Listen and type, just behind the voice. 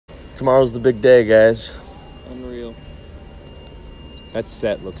Tomorrow's the big day, guys. Unreal. That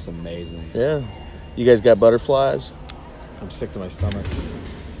set looks amazing. Yeah. You guys got butterflies? I'm sick to my stomach.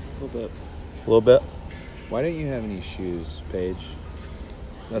 A little bit. A little bit? Why don't you have any shoes, Paige?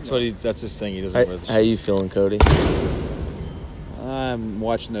 That's his thing. He doesn't wear the shoes. How you feeling, Cody? I'm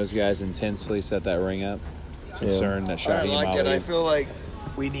watching those guys intensely set that ring up. Concerned that I Shaheen like it. Ali. I feel like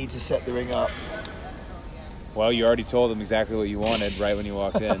we need to set the ring up. Well, you already told them exactly what you wanted right when you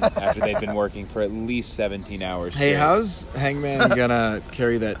walked in after they'd been working for at least 17 hours. Hey, straight. how's Hangman gonna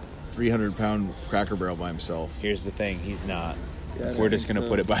carry that 300-pound Cracker Barrel by himself? Here's the thing. He's not. Yeah, We're just going to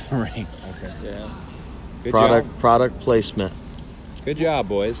put it by the ring. Okay. Yeah. Good Product placement. job. Good job,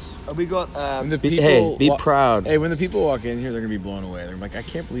 boys. We got. Hey, be proud. Hey, when the people walk in here, they're gonna be blown away. They're like, I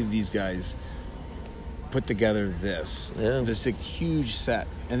can't believe these guys put together this. Yeah. This huge set,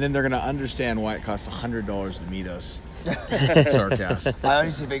 and then they're gonna understand why it costs $100 to meet us at Starrcast. I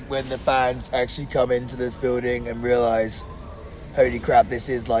honestly think when the fans actually come into this building and realize, holy crap, this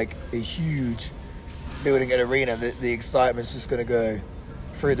is like a huge building and arena, the excitement's just going to go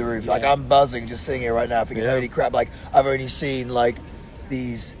through the roof. Like, I'm buzzing just sitting here right now thinking, holy crap, like, I've only seen like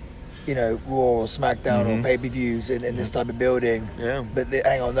these, you know, Raw or SmackDown or pay-per-views in this type of building. Yeah. But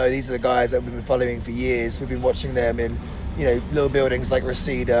hang on, no, these are the guys that we've been following for years. We've been watching them in, you know, little buildings like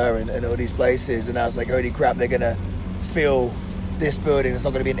Reseda and all these places. And I was like, holy crap, they're going to fill this building. There's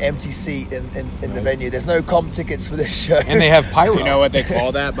not going to be an empty seat in the venue. There's no comp tickets for this show. And they have pyro. You know what they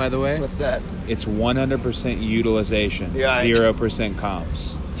call that, by the way? What's that? It's 100% utilization, Yeah, 0%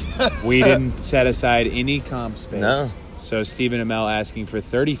 comps. We didn't set aside any comp space. No. So Stephen Amell asking for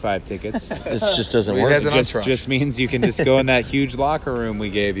 35 tickets. This just doesn't It work. has an just entourage. means you can just go in that huge locker room we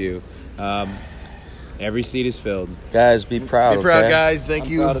gave you. Every seat is filled. Guys, be proud. Be proud, okay? guys. Thank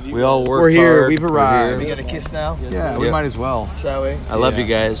you. Proud of you. We all work We're here. hard. We've We're arrived. We here. get a kiss now? Yeah, we might as well. Shall we? I love you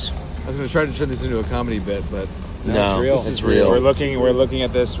guys. I was gonna try to turn this into a comedy bit, but No, It's real. it's real. We're looking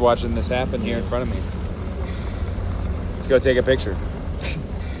at this, watching this happen here in front of me. Let's go take a picture.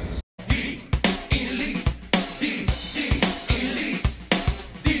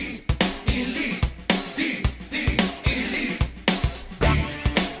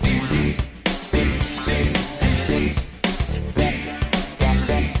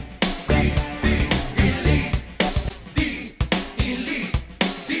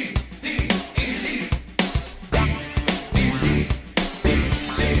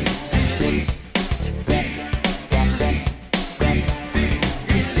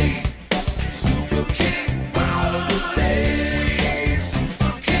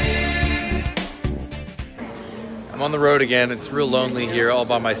 I'm on the road again. It's real lonely here all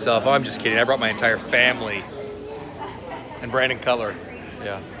by myself. Oh, I'm just kidding. I brought my entire family. And Brandon Cutler.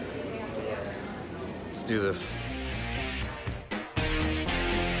 Yeah. Let's do this.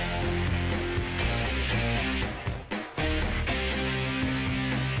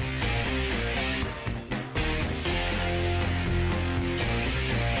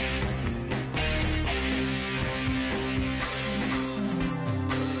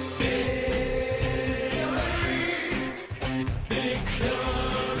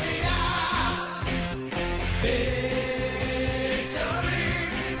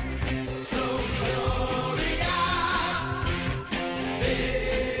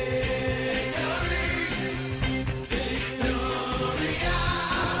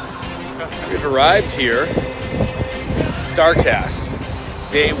 We've arrived here.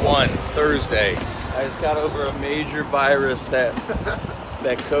 Starrcast, day 1, Thursday. I just got over a major virus that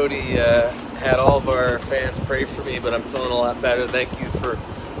Cody had all of our fans pray for me, but I'm feeling a lot better. Thank you for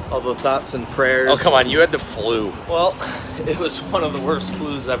all the thoughts and prayers. Oh, come on. You had the flu. Well, it was one of the worst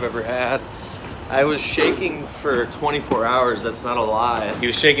flus I've ever had. I was shaking for 24 hours. That's not a lie. He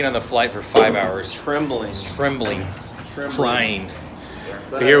was shaking on the flight for 5 hours. Trembling. Trembling. Crying.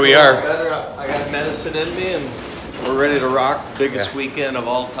 But here I we feel are. better. I got medicine in me, and we're ready to rock the biggest weekend of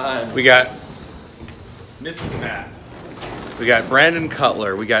all time. We got Mrs. Matt. We got Brandon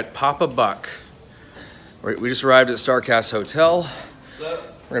Cutler. We got Papa Buck. We just arrived at Starrcast Hotel. We're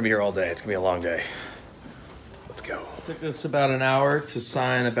gonna be here all day. It's gonna be a long day. Let's go. It took us about an hour to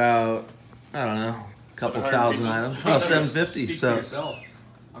sign about, I don't know, a couple thousand items. Oh, 750. Speak So for yourself.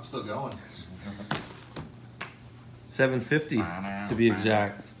 I'm still going. 750 to be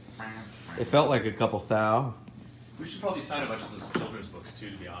exact. It felt like a couple thou. We should probably sign a bunch of those children's books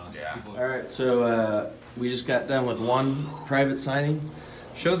too, to be honest. Yeah. All right, so we just got done with one private signing.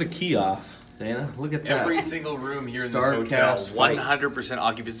 Show the key off, Dana. Look at that. Every single room here in this Starrcast hotel, fight. 100%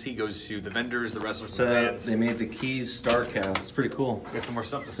 occupancy goes to the vendors, the wrestlers, So and the fans. they made the keys Starrcast. It's pretty cool. Got some more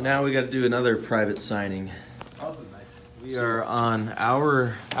stuff to So sign. now we got to do another private signing. Oh, this is nice. We are on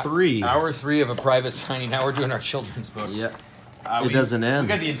hour 3. Hour 3 of a private signing. Now we're doing our children's book. Yeah. It doesn't end. We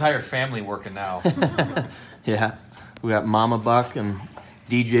got the entire family working now. Yeah. We got Mama Buck and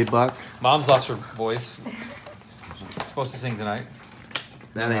DJ Buck. Mom's lost her voice. Supposed to sing tonight.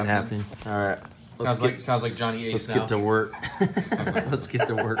 That ain't happening. All right. Sounds like Johnny Ace now. Let's get to work. Let's get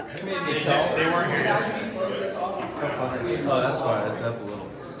to work. They weren't here yesterday. Oh, that's fine. It's up a little.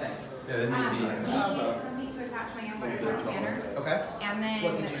 Yeah, they need to be. Something to attach my young one's banner. Okay. And then.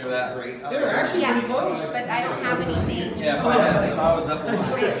 What did you do that? They're actually pretty close. But I don't have anything. Yeah, if I was up a little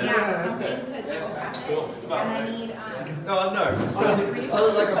bit. Yeah, something to just attach it. And I need. No, I'm nervous. I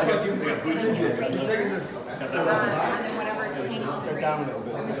look like a fucking and then whatever to hang on. They're down a little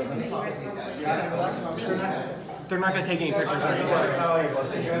bit. They're not going to take any pictures or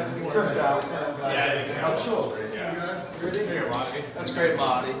anything. Yeah, I'm sure. That's great,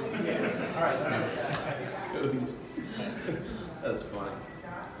 Marty. All right. That's Codys. That's funny.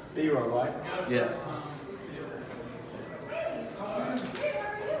 B-roll, right? Yeah.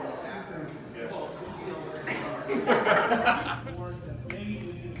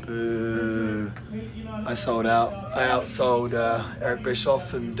 I sold out. I outsold Eric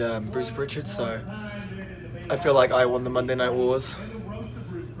Bischoff and Bruce Pritchard, so I feel like I won the Monday Night Wars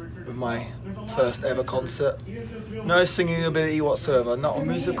with my first ever concert. No singing ability whatsoever, not a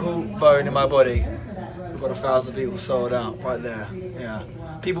musical bone in my body. We've got 1,000 people sold out right there. Yeah.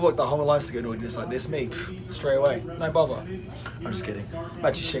 People work their whole lives to get an audience like this. Me, straight away, no bother. I'm just kidding. I'm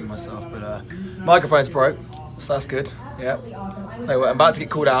actually shitting myself, but microphone's broke, so that's good. Yeah. Anyway, I'm about to get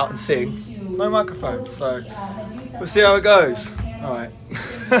called out and sing. No microphone, so we'll see how it goes. All right.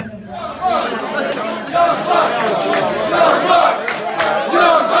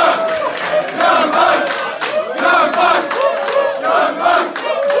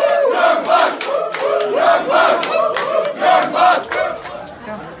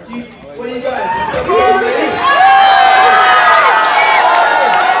 What are you going?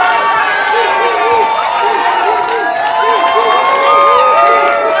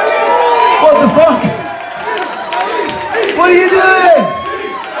 What the fuck? What are you doing?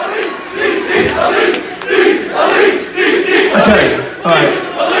 Okay, alright.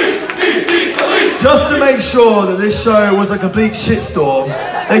 Just to make sure that this show was a complete shitstorm,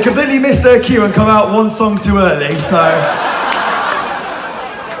 they completely missed their cue and come out one song too early, so...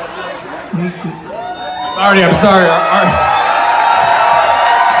 Marty, I'm sorry.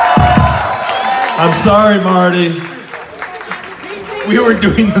 I'm sorry, Marty. We were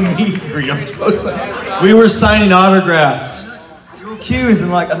doing the meet and greet. I'm so sorry. We were signing autographs. Your cue is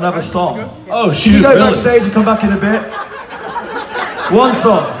in like another song. Oh, Can shoot. you go really? backstage and come back in a bit? One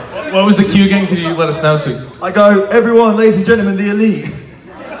song. What was the cue again? Can you let us know, sweet? I go, everyone, ladies and gentlemen, the elite.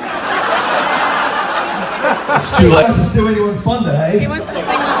 It's too late. That's to steal anyone's thunder, hey? He wants to sing the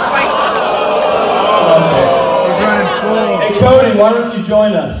Spice He's running full. Hey, Cody, why don't you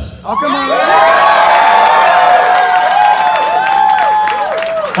join us? Oh, come on.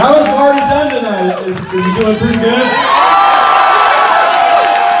 How is Marty done tonight? Is he doing pretty good?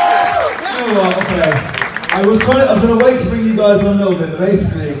 Oh, okay. I was gonna wait to bring you guys on a little bit, but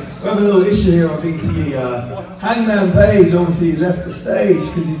basically, we have a little issue here on BTE. Hangman Page obviously left the stage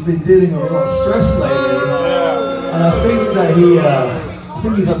because he's been dealing with a lot of stress lately. And I think that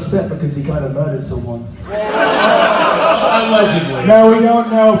he's upset because he kind of murdered someone. Allegedly. No, we don't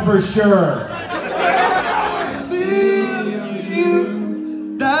know for sure.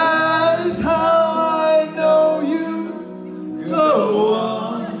 That is how I know you. Go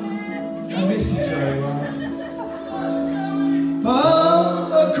on. I miss you, Joey.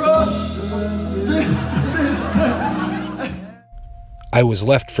 Across the distance. I was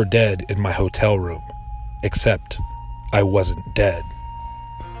left for dead in my hotel room, except I wasn't dead.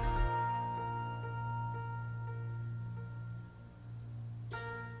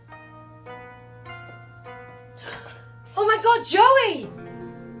 Oh my God, Joey!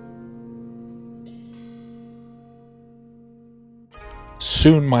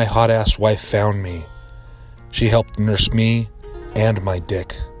 Soon my hot-ass wife found me. She helped nurse me and my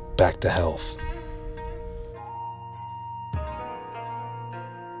dick back to health.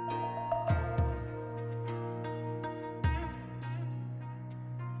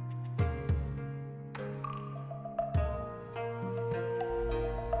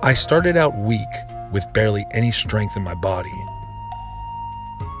 I started out weak with barely any strength in my body,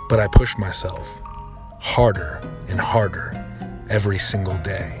 but I pushed myself harder and harder every single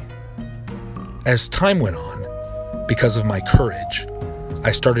day. As time went on, because of my courage,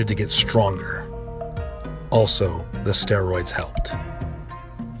 I started to get stronger. Also, the steroids helped.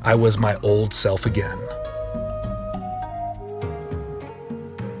 I was my old self again.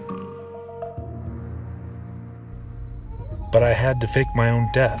 but I had to fake my own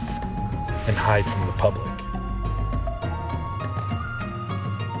death and hide from the public.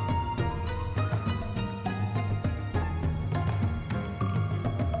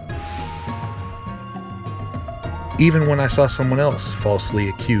 Even when I saw someone else falsely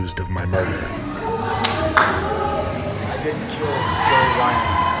accused of my murder. I didn't kill Joey Ryan.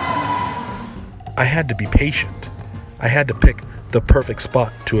 I had to be patient. I had to pick the perfect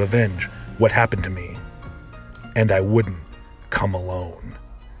spot to avenge what happened to me. And I wouldn't come alone.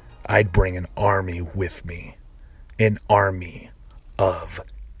 I'd bring an army with me. An army of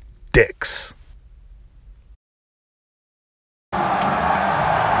dicks.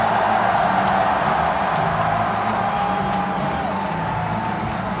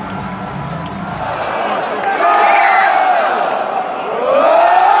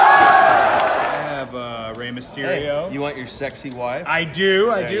 Mysterio. Hey, you want your sexy wife? I do.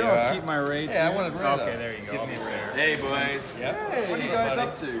 There I'll keep my rates. Yeah, I want to bring Okay, there you go. Give me a rare. Hey, boys. Yep. Hey, what are you guys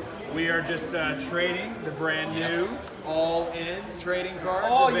up to? We are just trading the brand new all-in trading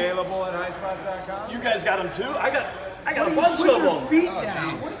cards available at highspots.com. You guys got them too? I got a bunch of them. Put your feet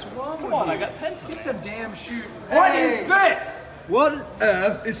down. What's wrong with you? Come on, I got pens. Get some damn shoot. What is this? What on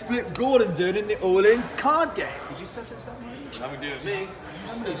earth is Flip Gordon doing in the all-in card game? Did you set this up, mate? Nothing to do with me.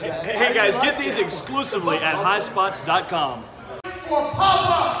 Hey guys, get these exclusively at highspots.com. For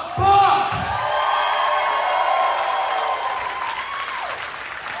Papa Buck!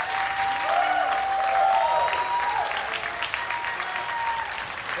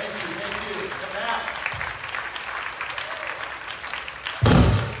 Thank you. Come out.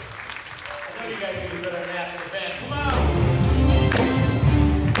 I know you guys can do better than that in the band. Come on.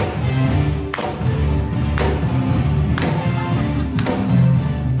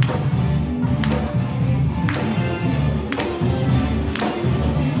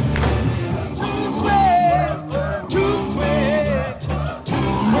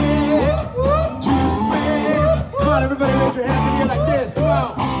 Everybody raise your hands in here like this. Come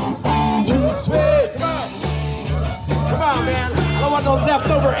on. Too sweet. Come on. Come on, man. I don't want no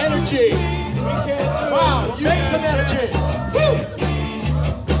leftover energy. Come on. Make some energy. Woo.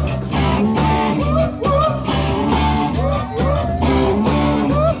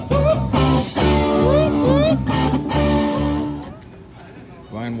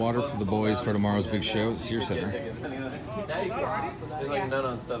 Buying water for the boys for tomorrow's big show at the Sears Centre. There's like none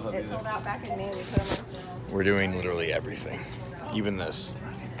on stuff up It sold out back in May. We put them on. We're doing literally everything, even this.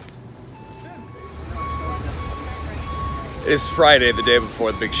 It's Friday, the day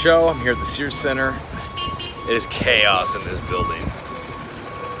before the big show. I'm here at the Sears Centre. It is chaos in this building.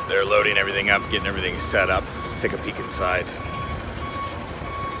 They're loading everything up, getting everything set up. Let's take a peek inside.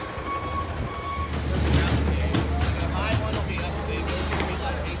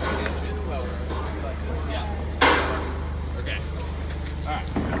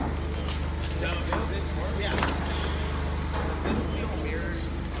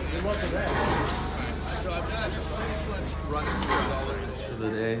 For the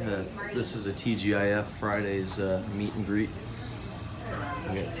day, this is a TGIF Friday's meet and greet.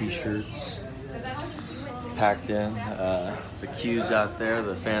 We got t-shirts packed in. The queue's out there.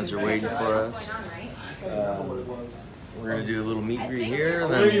 The fans are waiting for us. We're gonna do a little meet and greet here,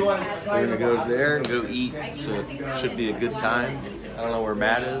 and then we're gonna go there and go eat. So it should be a good time. I don't know where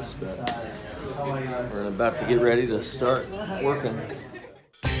Matt is, but we're about to get ready to start working.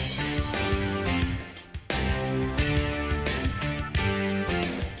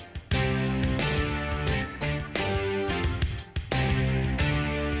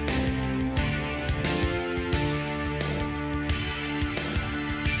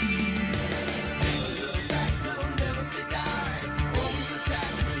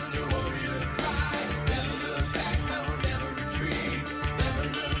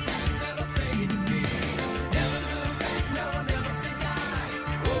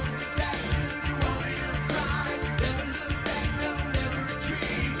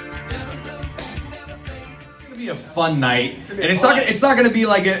 A fun night, and it's not gonna be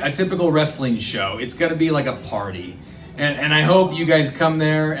like a typical wrestling show. It's gonna be like a party, and I hope you guys come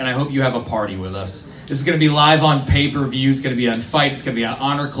there, and I hope you have a party with us. This is gonna be live on pay-per-view. It's gonna be on Fight. It's gonna be on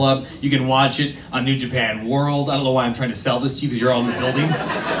Honor Club. You can watch it on New Japan World. I don't know why I'm trying to sell this to you because you're all in the building.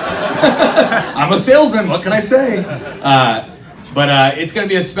 I'm a salesman. What can I say? But it's gonna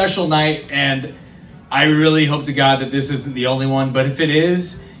be a special night, and I really hope to God that this isn't the only one. But if it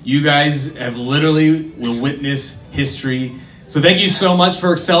is, you guys have literally will witness history. So thank you so much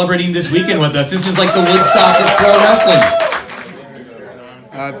for celebrating this weekend with us. This is like the Woodstock of pro wrestling.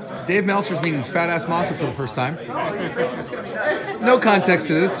 Dave Meltzer's meeting Fat Ass Massa for the first time. No context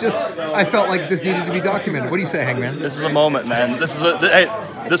to this, just I felt like this needed to be documented. What do you say, Hangman? This is a moment, man. Hey,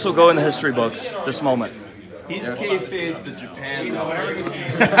 this will go in the history books. This moment. He's kayfabe the Japan.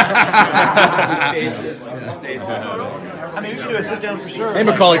 I mean, we should do a sit down for sure. Hey,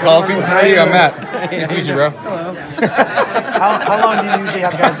 Macaulay Culkin. How are you? I'm Matt. Nice to meet you, bro. Hello. How long do you usually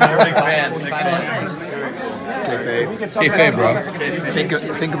have guys there? Big fan. Kayfabe, bro.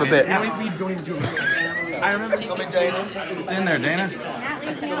 Think of a bit. I remember coming, Dana. In there, Dana.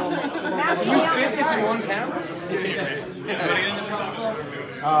 Can you fit this in one camera?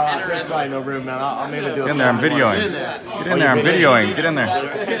 There's probably no room, man. I'll maybe do it. Get in there, I'm videoing. Get in there, I'm videoing. Get in there.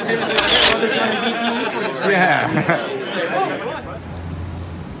 Yeah.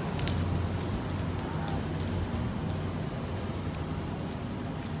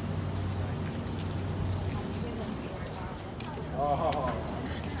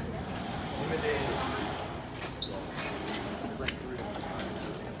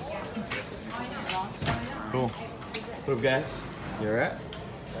 Cool. Move, guys. You alright?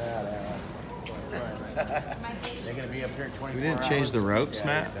 They're gonna be up here in 24 We didn't change the ropes,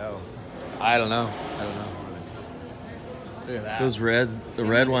 Matt? No. I don't know. Look at that. The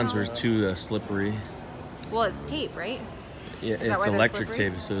red ones were too slippery. Well, it's tape, right? Yeah, Is that it's why they're electric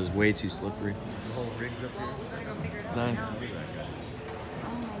slippery? tape, so it's way too slippery. The whole rig's up here. Nice.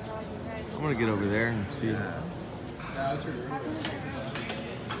 I'm gonna get over there and see.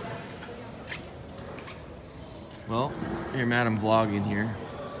 Well, here, Matt, I'm vlogging here.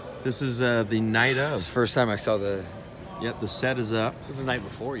 This is the night of. It's the first time I saw the... Yep, the set is up. This is the night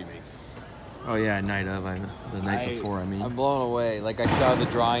before, you mean? Oh yeah, night of. The night before, I mean. I'm blown away. Like, I saw the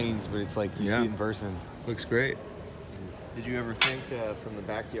drawings, but it's like you Yeah. see it in person. Looks great. Did you ever think from the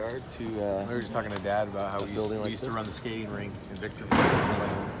backyard to... We were just talking to Dad about how we used to run the skating rink in Victorville.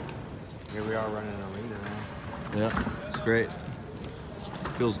 Here we are running an arena now. Yeah, it's great.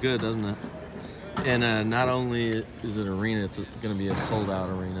 Feels good, doesn't it? And not only is it arena, it's going to be a sold-out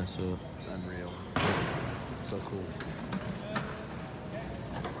arena, so It's unreal. So cool.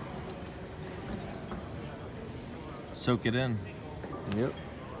 soak it in. Yep.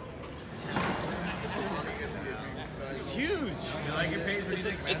 It's huge.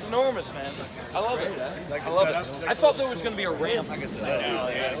 It's enormous, man. I love it. I love it. I thought there was going to be a ramp.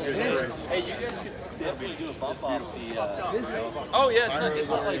 Hey, you guys could definitely do a bump off the. Oh yeah, it's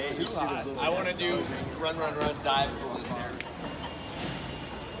not like I want to do run, dive.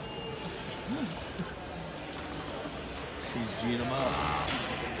 He's G'ing them up.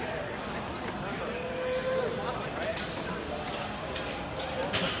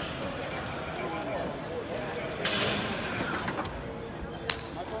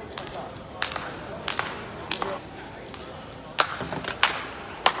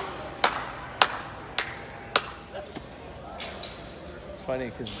 Funny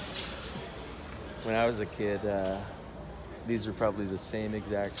because when I was a kid, these are probably the same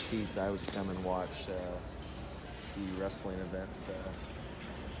exact seats I would come and watch the wrestling events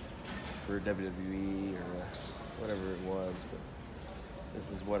for WWE or whatever it was. But this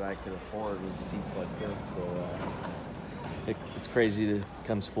is what I could afford, was seats like this. So it's crazy that it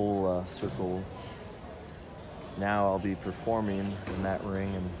comes full circle. Now I'll be performing in that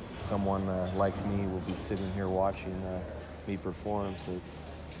ring, and someone like me will be sitting here watching me perform, so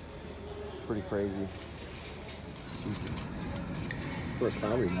it's pretty crazy. First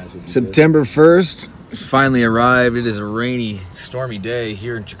comedy match. September 1st, it's finally arrived. It is a rainy, stormy day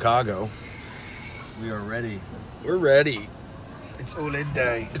here in Chicago. We are ready. We're ready. It's all in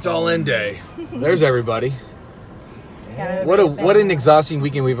day. It's all in day. There's everybody. What an exhausting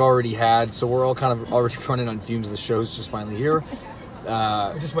weekend we've already had. So we're all kind of already running on fumes. The show's just finally here.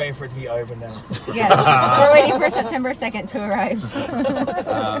 We're just waiting for it to be over now. Yes, we're waiting for September 2nd to arrive.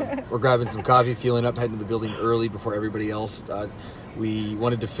 We're grabbing some coffee, fueling up, heading to the building early before everybody else. We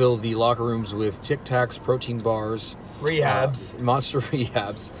wanted to fill the locker rooms with Tic Tacs, protein bars, rehabs, monster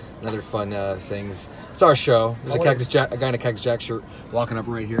rehabs, and other fun things. It's our show. There's a guy in a Cactus Jack shirt walking up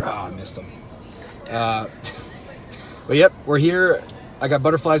right here. Oh, I missed him. But yep, we're here. I got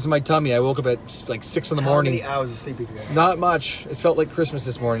butterflies in my tummy. I woke up at like 6 in the morning. How many hours of sleep have you got? Not much. It felt like Christmas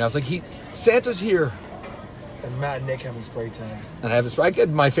this morning. I was like, Santa's here. And Matt and Nick having spray time. And I have this.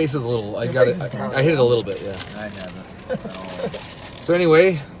 My face is a little. I got it. I hit it a little bit. Yeah. I haven't. So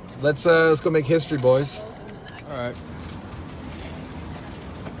anyway, let's go make history, boys. All right.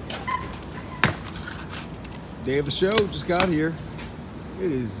 Day of the show just got here.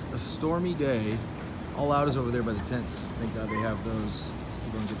 It is a stormy day. All out is over there by the tents. Thank God they have those.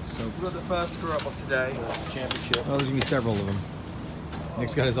 We're going to get the soap. We got the first screw up of today. Championship. Oh, there's gonna be several of them.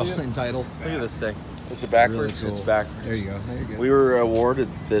 Nick's got his all-in title. Look at this thing. Is it backwards? Really cool. It's backwards. There you go. There you go. We were awarded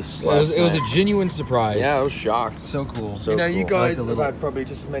this last it was a night. genuine surprise. Yeah, I was shocked. So cool. So You know, cool. you guys have had probably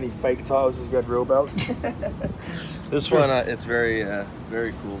just as many fake titles as you had real belts. This one, it's very,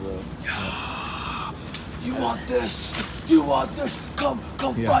 very cool though. You want this? You want this? Come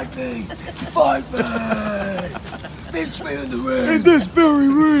fight me! Fight me! Meet me in the ring! In this very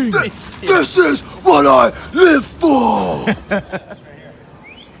ring! This is what I live for!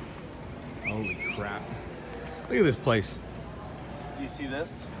 Holy crap. Look at this place. Do you see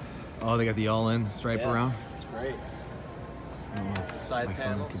this? Oh, they got the all-in stripe around. It's great. I don't know if Side my phone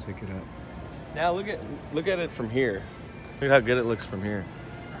panels. can pick it up. Now look at it from here. Look at how good it looks from here.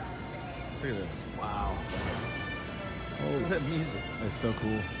 Look at this. Wow. Look at that music. That's so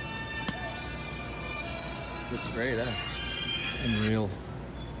cool. Looks great, huh? Unreal.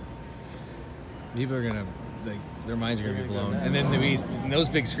 People are gonna, like, their minds are gonna be blown. And then those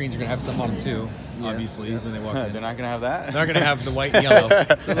big screens are gonna have stuff on them too, obviously, when they walk in. They're not gonna have that? They're not gonna have the white and yellow.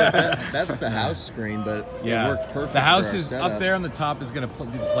 So look, that's the house screen, but Yeah, it worked perfect. the house for our is setup. up there on the top is gonna do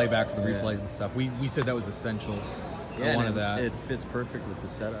the playback for the replays and stuff. We said that was essential. I wanted that. It fits perfect with the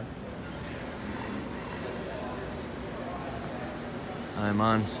setup. I'm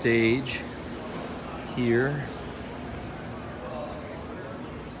on stage here.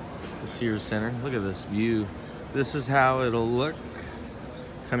 The Sears Centre. Look at this view. This is how it'll look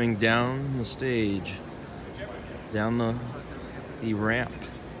coming down the stage, down the ramp.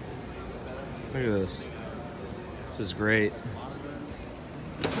 Look at this. This is great.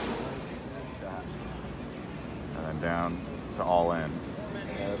 And then down to all in.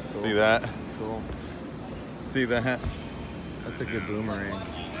 Yeah, that's cool. See that? That's cool. See that? That's a good boomerang.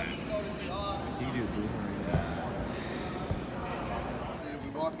 You can do a boomerang. You'll be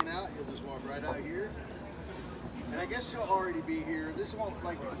walking out, you'll just walk right out here. And I guess you'll already be here. This will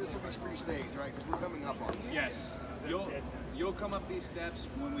be free stage, right? Because we're coming up on it. Yes. You'll come up these steps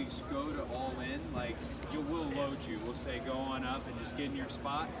when we go to all in. Like we'll load you. We'll say go on up and just get in your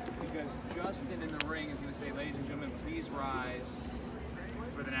spot because Justin in the ring is going to say, ladies and gentlemen, please rise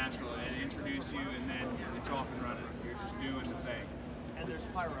for the national and introduce you, and then it's off and running. You're just doing the thing. And there's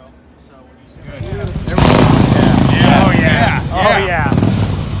pyro, so when you say good. Oh yeah. Oh yeah.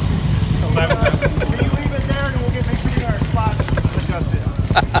 Can you leave it there and we'll get our spots adjusted.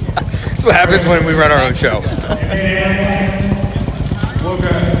 That's what happens when we run our own show.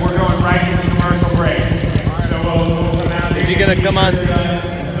 We're going right into commercial break. So we'll come out. Is he gonna come on?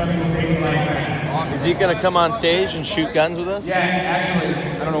 Is he gonna come on stage and shoot guns with us? Yeah, actually,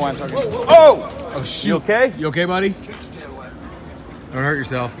 I don't know why I'm talking. Oh! Oh shoot. You okay? You okay, buddy? Don't hurt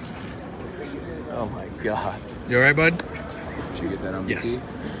yourself. Oh my God. You alright, bud? Did you get that on Yes. BT?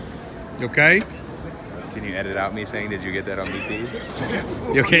 You okay? Can you edit out me saying, did you get that on BT?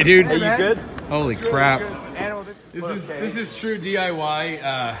 You okay, dude? Hey, you good? Holy crap. This is true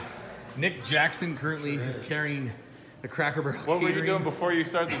DIY. Nick Jackson currently is carrying the Cracker Barrel What were you catering. doing before you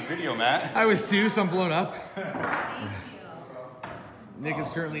started this video, Matt? I was too, so I'm blown up. Nick is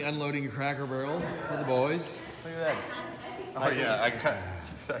currently unloading a Cracker Barrel for the boys. Look at that. Oh yeah, I got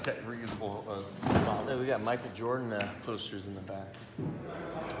reusable Yeah, we got Michael Jordan posters in the back.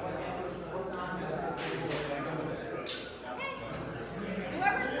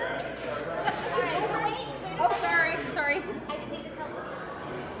 Whoever's first. Oh, sorry. I just need to tell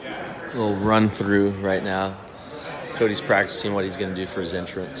you. Little run through right now. Cody's practicing what he's going to do for his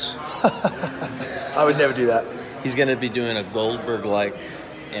entrance. I would never do that. He's going to be doing a Goldberg-like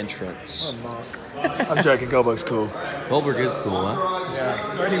entrance. I'm joking, Goldberg's cool. Goldberg is cool, huh?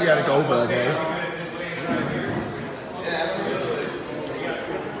 Yeah, if only we had a Goldberg, eh?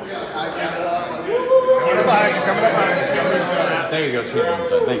 There you go,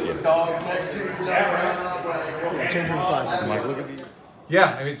 thank you. Next to each other. Change room signs. Mike, look at these.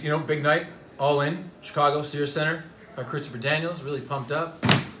 Yeah, I mean, it's, big night, all in, Chicago, Sears Centre, by Christopher Daniels, really pumped up.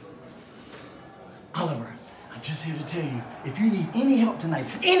 Oliver, I'm just here to tell you, if you need any help tonight,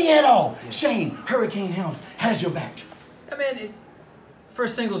 any at all, Shane, Hurricane Helms has your back. Yeah, man,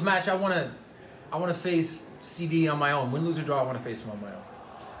 first singles match, I wanna face CD on my own. Win, lose, or draw, I wanna face him on my own.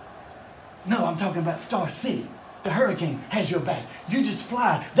 No, I'm talking about Star City. The Hurricane has your back. You just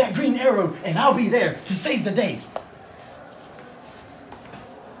fly that green arrow and I'll be there to save the day.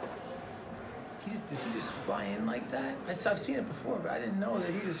 Does he just fly in like that? I've seen it before, but I didn't know that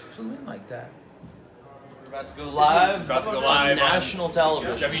he just flew in like that. We're about to go live. On national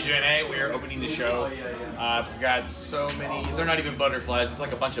television. WJNA, we are opening the show. I've got so many. They're not even butterflies. It's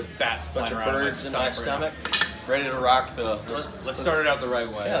like a bunch of bats flying around Birds in my stomach. Ready to rock the. Let's start it out the right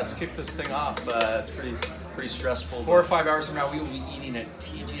way. Yeah, let's kick this thing off. It's pretty pretty stressful. 4 or 5 hours from now, we will be eating at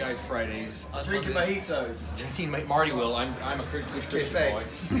TGI Fridays. Drinking mojitos. Drinking Marty will. I'm a good Christian boy.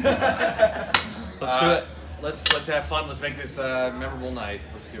 Let's do it. Let's have fun. Let's make this a memorable night.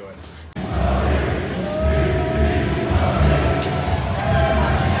 Let's do it.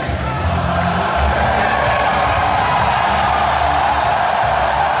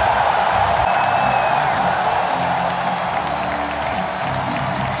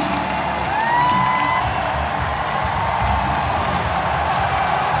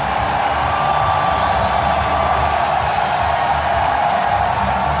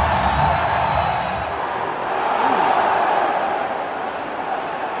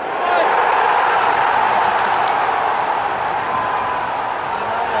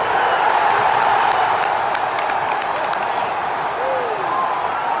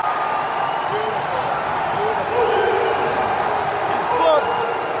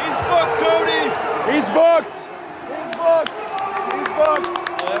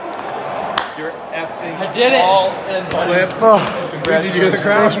 Did you hear the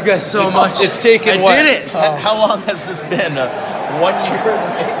crowd? Thank you guys so much. It's taken I did it. How long has this been? 1 year in the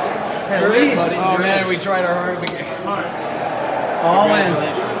making? At least. Oh man, we tried our hardest. All in.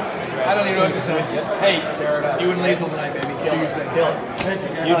 I don't even know what to say. Hey, you and Lethal tonight, baby. Kill it. Kill it.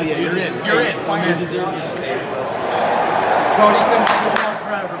 You're in. You're in. Fine. You deserve this stage, bro. Cody, come out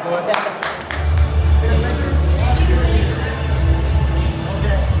front, boy.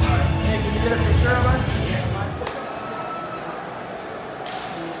 Can you get a picture of us?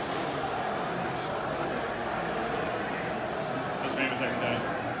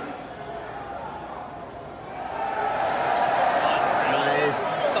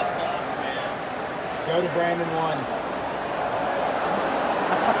 Go to Brandon 1.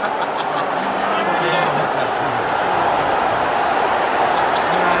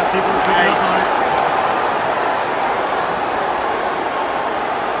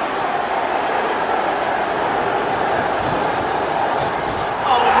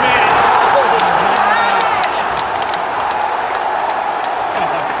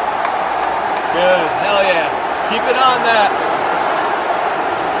 Good. Hell yeah. Keep it on that.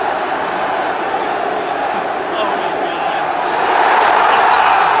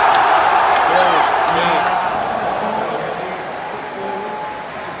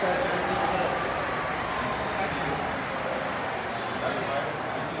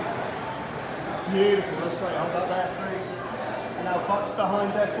 Beautiful, that's right, hold up that please. And now Buck's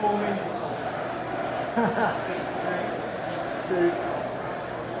behind there for me. 2.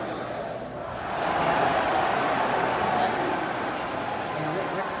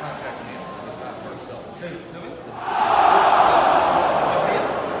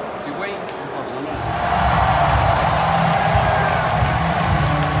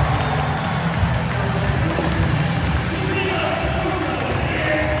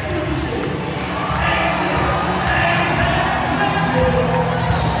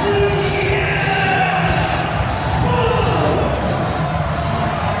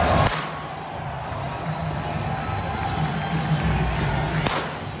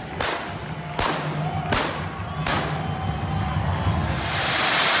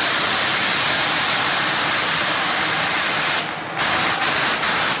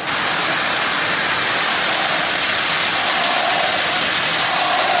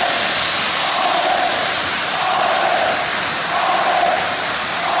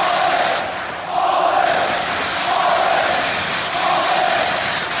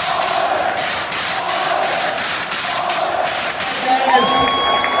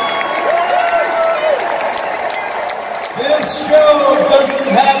 This show doesn't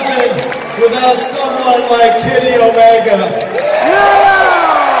happen without someone like Kenny Omega.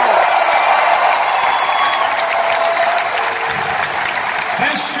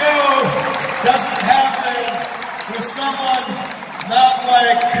 This show doesn't happen with someone not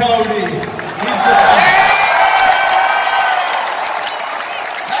like Cody. He's the best.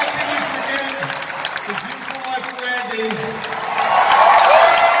 How can you forget his beautiful wife Randy?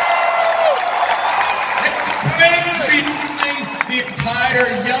 The entire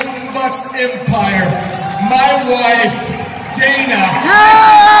Young Bucks empire. My wife, Dana.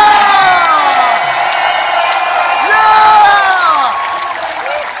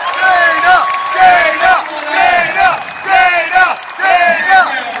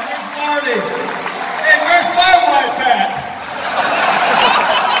 Where's Marty? Hey, where's my wife at?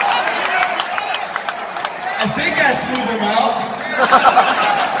 I think I threw them out.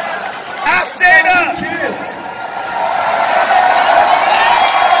 Ask Dana! Kids.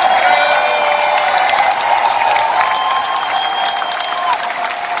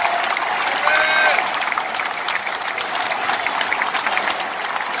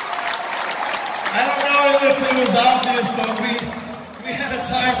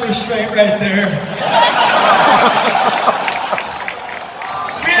 pretty straight right there.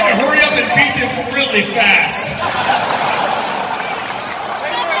 So we had to hurry up and beat them really fast.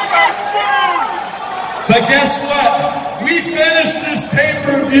 But guess what? We finished this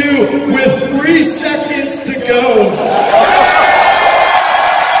pay-per-view with 3 seconds to go.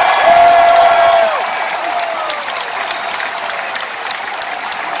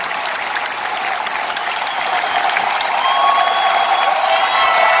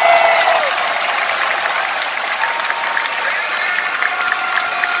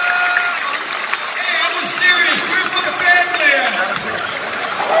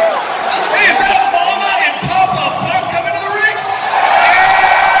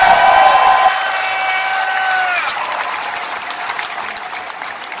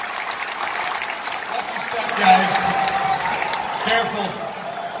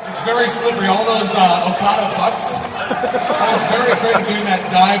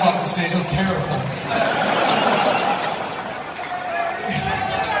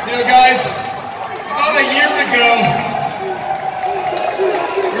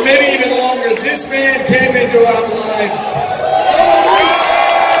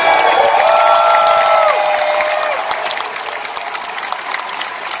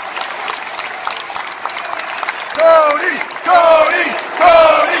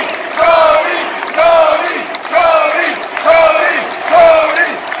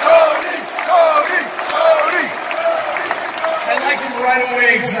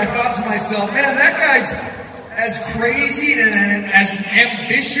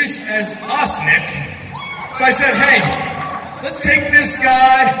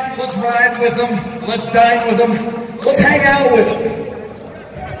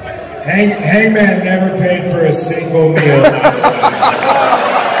 Hangman never paid for a single meal.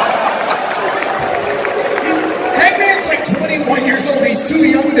 Hangman's like 21 years old. He's too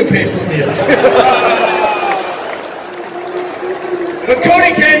young to pay for meals. But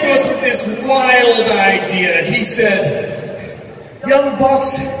Cody came to us with this wild idea. He said, Young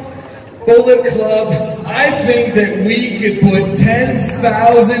Bucks Bullet Club, I think that we could put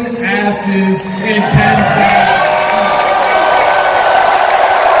 10,000 asses in 10,000.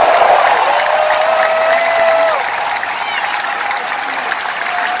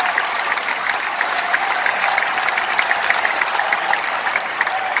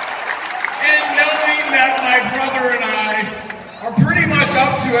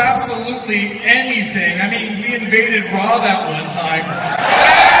 Absolutely anything. I mean, we invaded Raw that one time.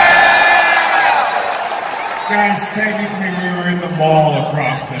 Guys, technically we were in the mall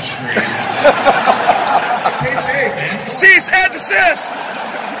across the street. Okay, say, man. Cease and desist!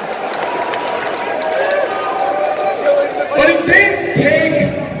 But it didn't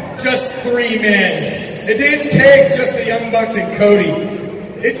take just 3 men. It didn't take just the Young Bucks and Cody.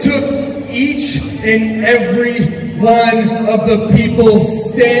 It took each and every one of the people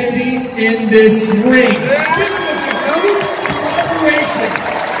standing in this ring. This was a group operation.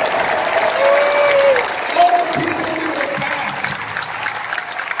 All the people in the back.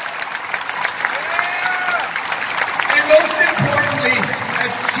 And most importantly,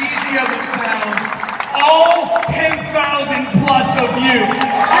 as cheesy as it sounds, all 10,000 plus of you.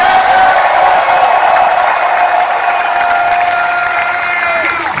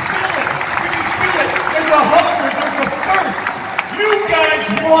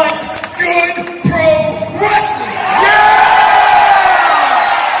 Want good pro wrestling. Yeah!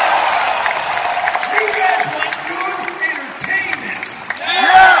 You guys want good entertainment.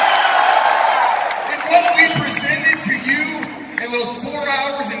 Yeah! And what we presented to you in those 4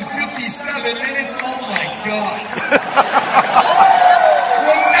 hours and 57 minutes, oh my God,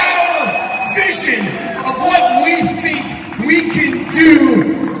 was our vision of what we think we can do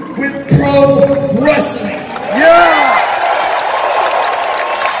with pro wrestling. Yeah!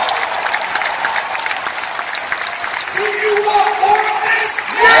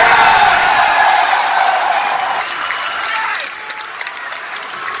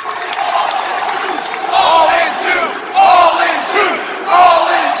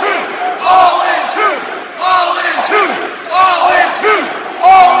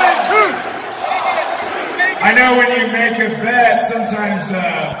 I know when you make a bet, sometimes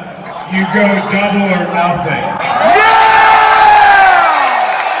you go double or nothing.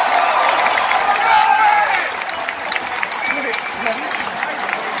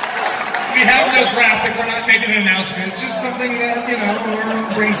 We have no graphic, we're not making an announcement. It's just something that, you know, we're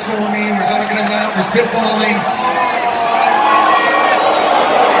brainstorming, we're talking about, we're spitballing.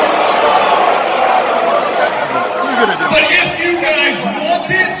 But if you guys want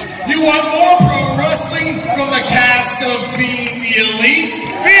it, you want more pro wrestling from the cast of being the elite.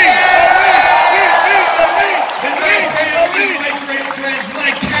 And my family, my great friends,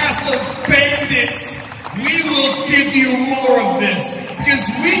 my cast of bandits, we will give you more of this. Because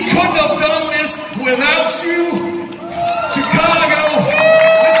we couldn't have done this without you. Chicago,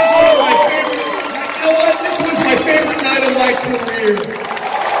 this is one of my favorite, you know what? This was my favorite night of my career.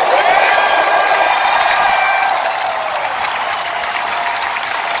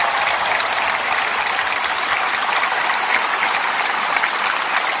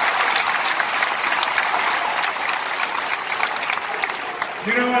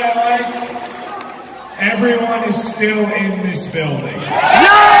 You know what I like? Everyone is still in this building.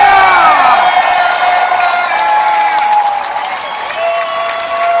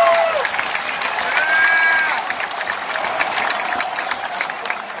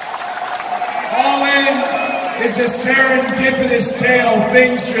 ALLIN is a serendipitous tale,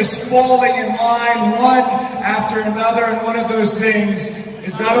 things just falling in line one after another, and one of those things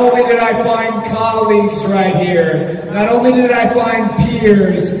is not only did I find colleagues right here, not only did I find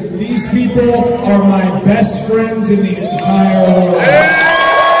peers, these people are my best friends in the entire world.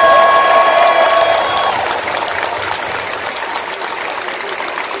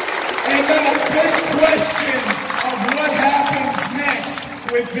 And the big question of what happens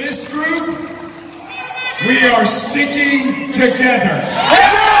next with this group, we are sticking together.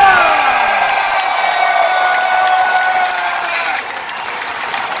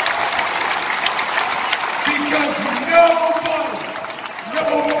 Because nobody, no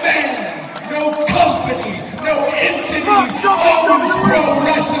man, no company, no entity owns pro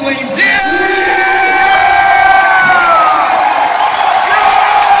wrestling.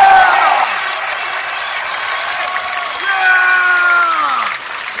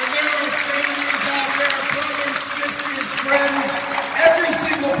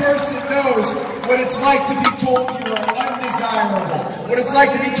 What it's like to be told you are undesirable. What it's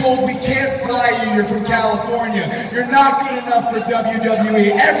like to be told we can't fly you, you're from California. You're not good enough for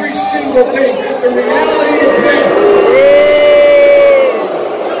WWE. Every single thing. The reality is this.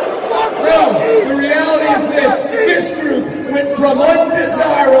 No, the reality is this. This group went from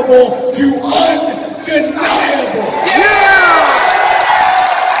undesirable to undeniable. Yeah!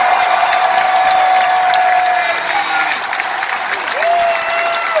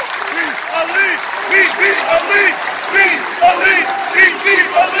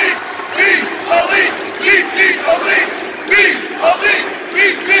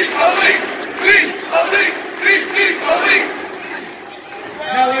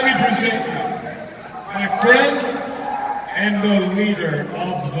 Now let me present you, my friend and the leader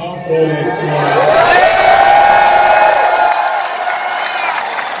of the Bullet Club.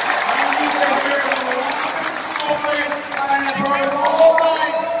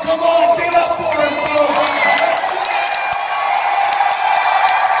 Come on, get up for him, folks!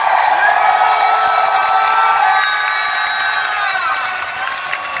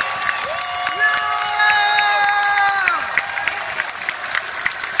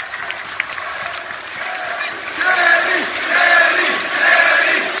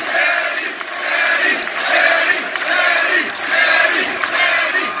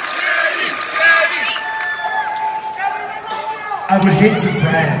 I would hate to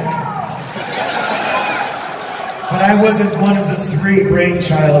brag, but I wasn't one of the 3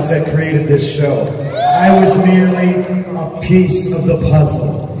 brainchilds that created this show. I was merely a piece of the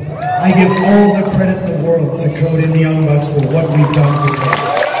puzzle. I give all the credit in the world to Cody and the Young Bucks for what we've done today.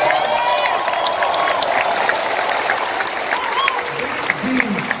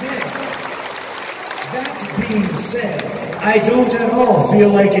 That being said, I don't at all feel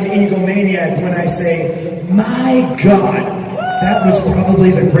like an egomaniac when I say, my God, that was probably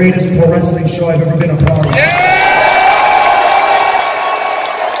the greatest pro wrestling show I've ever been a part of.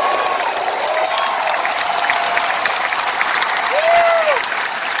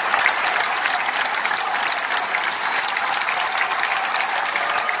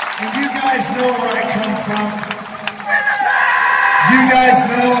 And you guys know where I come from. You guys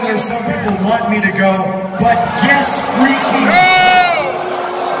know where some people want me to go, but guess freaking what?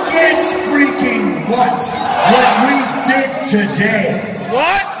 Guess freaking what? What we did today.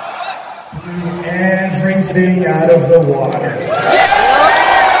 What? Blew everything out of the water. And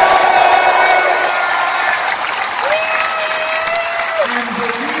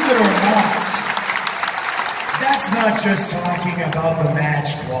believe it or not, that's not just talking about the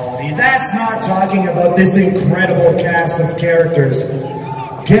match quality. That's not talking about this incredible cast of characters.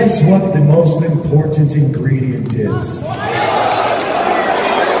 Guess what the most important ingredient is?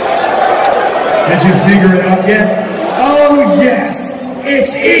 Did you figure it out yet? Oh yes,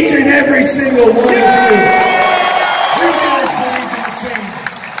 it's each and every single one of you.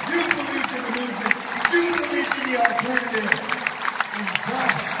 do believe in the movement. You do believe in the alternative. And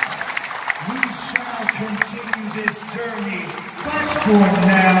thus, we shall continue this journey. But for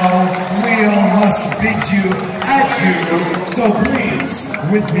now, we all must bid you adieu. So please,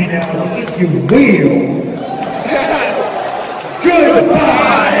 with me now, if you will.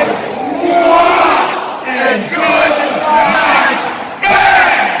 Goodbye! And good night!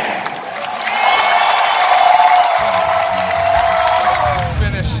 It's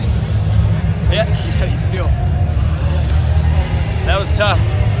finished. Yeah, how do you feel? That was tough.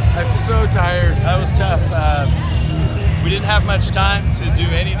 I'm so tired. That was tough. We didn't have much time to do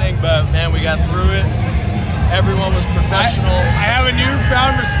anything, but man, we got through it. Everyone was professional. I have a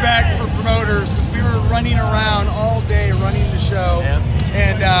newfound respect for promoters because we were running around all day running the show,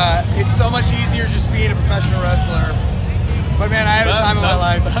 and it's so much easier just being a professional wrestler. But man, I had the time of my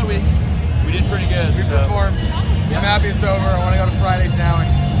life. But we did pretty good. We performed. I'm happy it's over. I want to go to Fridays now and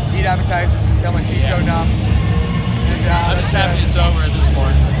eat appetizers until my feet go numb. And, I'm just happy it's over at this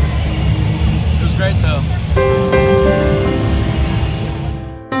point. It was great though.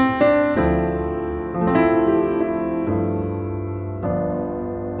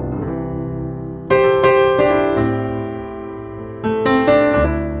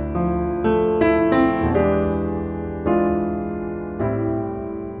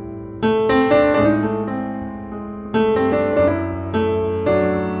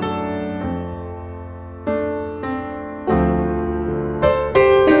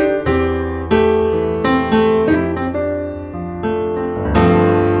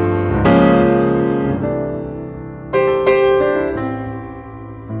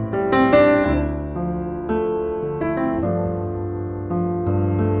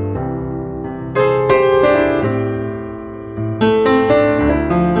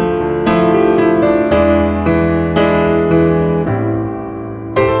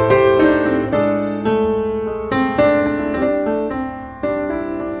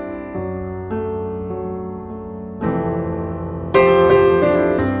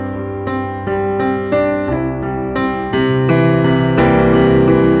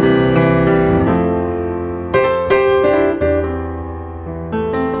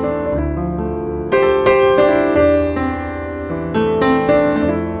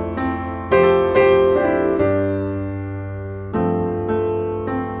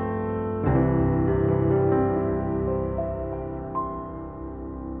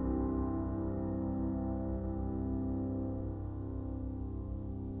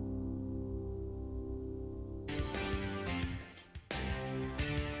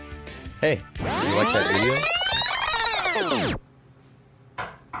 Hey, you like that video?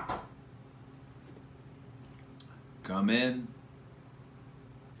 Come in.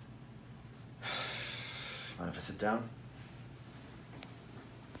 Mind if I sit down?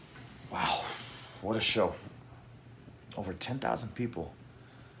 Wow, what a show. Over 10,000 people.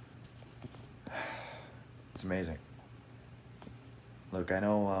 It's amazing. Look, I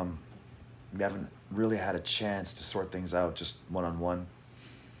know we haven't really had a chance to sort things out just one-on-one.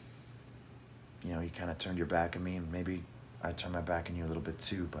 You know, you kind of turned your back on me, and maybe I turned my back on you a little bit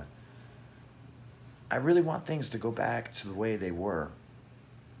too, but I really want things to go back to the way they were.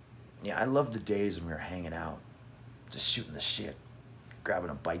 Yeah, I love the days when we were hanging out, just shooting the shit,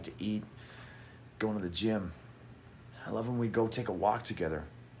 grabbing a bite to eat, going to the gym. I love when we'd go take a walk together.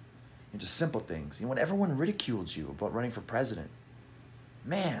 And just simple things. You know, when everyone ridiculed you about running for president.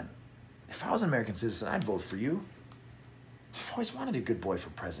 Man, if I was an American citizen, I'd vote for you. I've always wanted a good boy for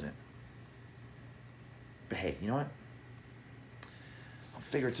president. But hey, you know what? I'm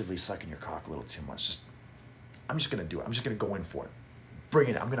figuratively sucking your cock a little too much. I'm just gonna do it. I'm just gonna go in for it. Bring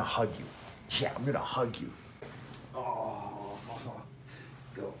it. I'm gonna hug you. Yeah, I'm gonna hug you. Oh,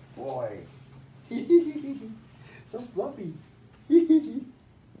 good boy. So fluffy.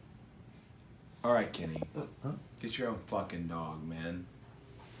 All right, Kenny. Get your own fucking dog, man.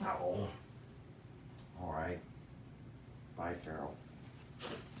 Oh. All right. Bye, Farrell.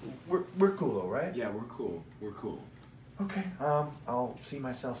 We're cool though, right? Yeah, we're cool. We're cool. Okay. I'll see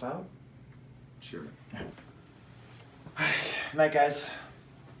myself out. Sure. Night, guys.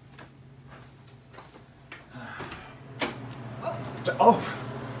 Oh.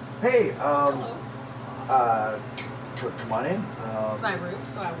 Hey. Come on in. It's my room,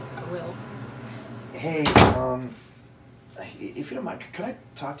 so I will. Hey. If you don't mind, could I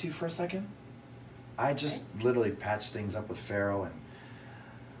talk to you for a second? I just literally patched things up with Pharaoh, and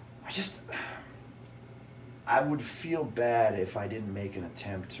I would feel bad if I didn't make an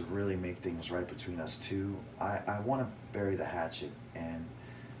attempt to really make things right between us two. I want to bury the hatchet, and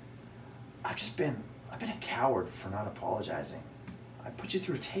I've been a coward for not apologizing. I put you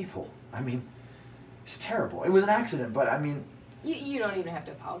through a table. I mean, it's terrible. It was an accident, but I mean... You don't even have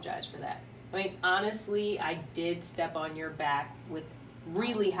to apologize for that. I mean, honestly, I did step on your back with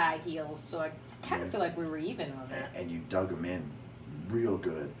really high heels, so I kind of feel like we were even on it. And you dug them in real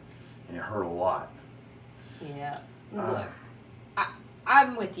good, and it hurt a lot. Yeah. Look,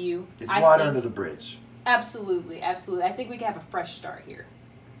 I'm with you. It's water under the bridge. Absolutely, absolutely. I think we can have a fresh start here.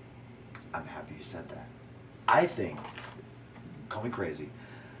 I'm happy you said that. I think, call me crazy,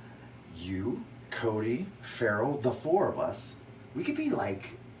 you, Cody, Farrell, the four of us, we could be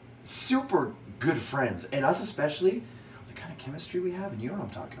like super good friends. And us especially, the kind of chemistry we have, and you know what I'm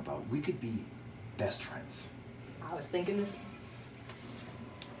talking about, we could be best friends. I was thinking this.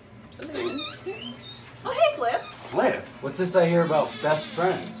 Oh, hey, Flip. Flip? What's this I hear about best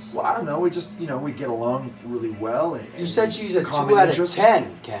friends? Well, I don't know. We just, we get along really well. And you said she's a 2 common out interests. of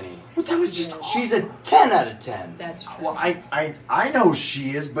 10, Kenny. Well, that was just... She's a 10 out of 10. That's true. Well, I know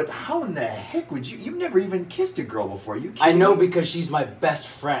she is, but how in the heck would you... You've never even kissed a girl before. You I know because she's my best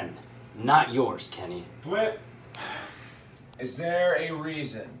friend, not yours, Kenny. Flip, is there a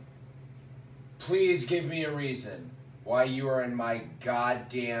reason? Please give me a reason why you are in my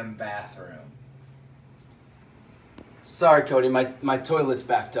goddamn bathroom. Sorry, Cody, my toilet's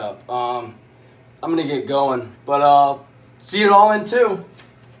backed up. I'm gonna get going, but see you at ALLIN too.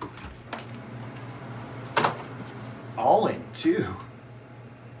 ALLIN too?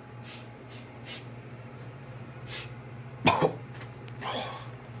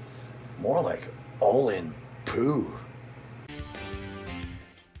 More like ALLIN poo.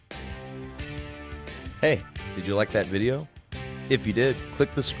 Hey, did you like that video? If you did,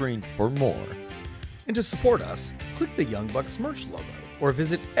 click the screen for more. And to support us, click the Young Bucks merch logo, or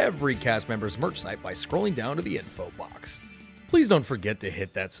visit every cast member's merch site by scrolling down to the info box. Please don't forget to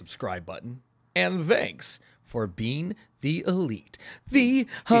hit that subscribe button. And thanks for being the elite. The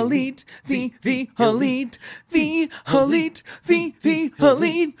elite, the elite, the elite, the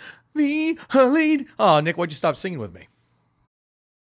elite, the elite. Oh, Nick, why'd you stop singing with me?